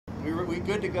We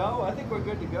good to go? I think we're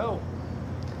good to go.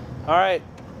 All right.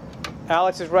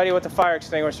 Alex is ready with the fire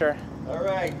extinguisher. All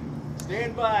right.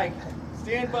 Stand by.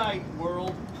 Stand by,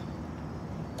 world.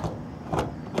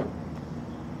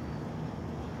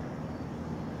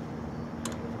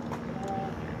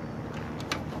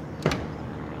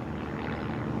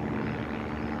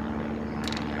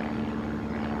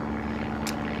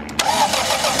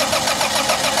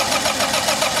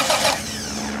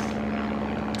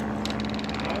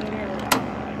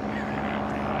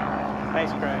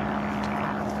 Thanks, Craig.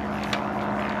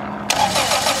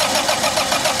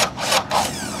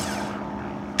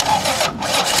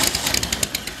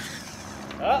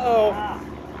 Uh-oh.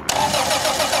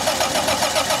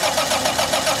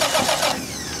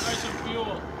 Try some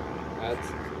fuel.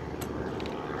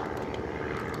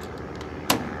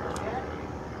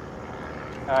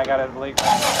 I got it leak.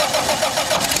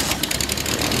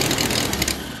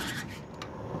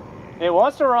 It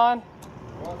wants to run.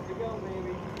 Wants to go,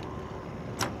 baby.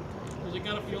 Has it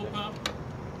got a fuel pump?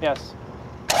 Yes.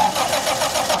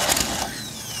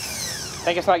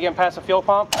 Think it's not getting past the fuel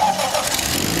pump?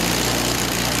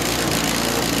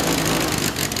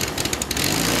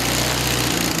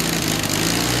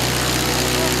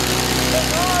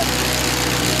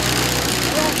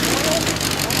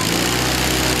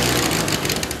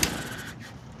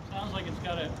 Sounds like it's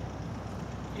got a,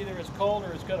 either it's cold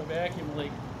or it's got a vacuum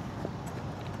leak.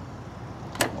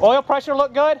 Oil pressure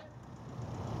look good?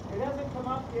 It hasn't come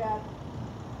up yet.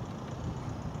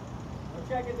 I'll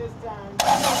check it this time.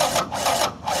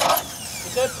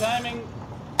 Is that timing?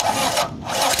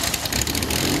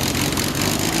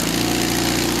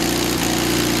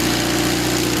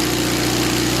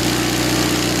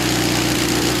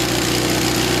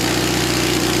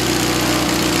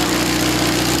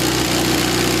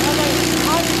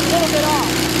 A little bit off.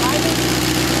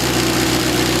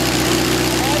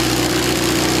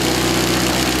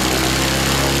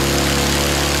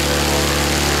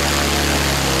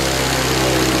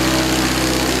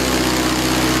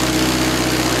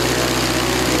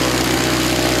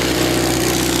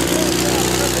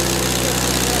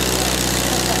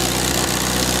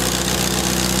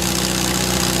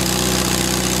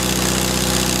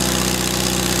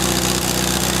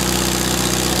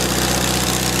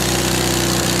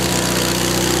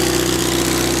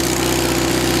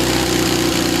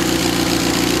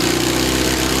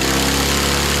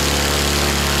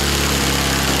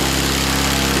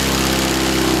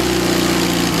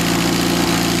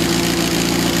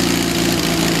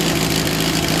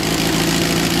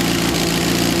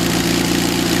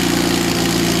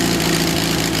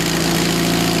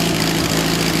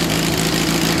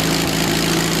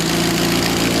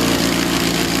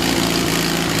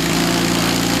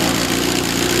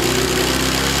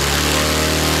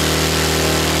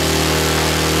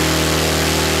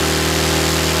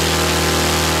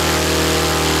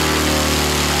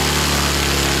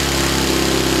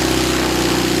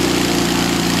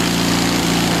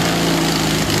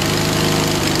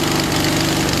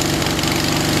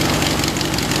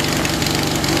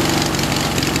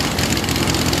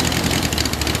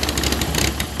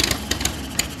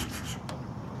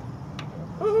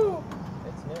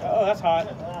 Oh, that's hot.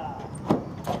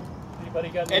 Anybody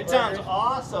got any It sounds burgers?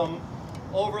 awesome.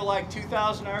 Over like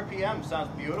 2,000 RPM. Sounds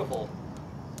beautiful.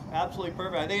 Absolutely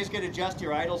perfect. I think it's going to adjust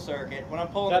your idle circuit. When I'm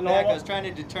pulling That it back, normal? I was trying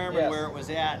to determine Yes. where it was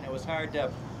at, and it was hard to...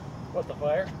 What, the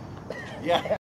fire? Yeah.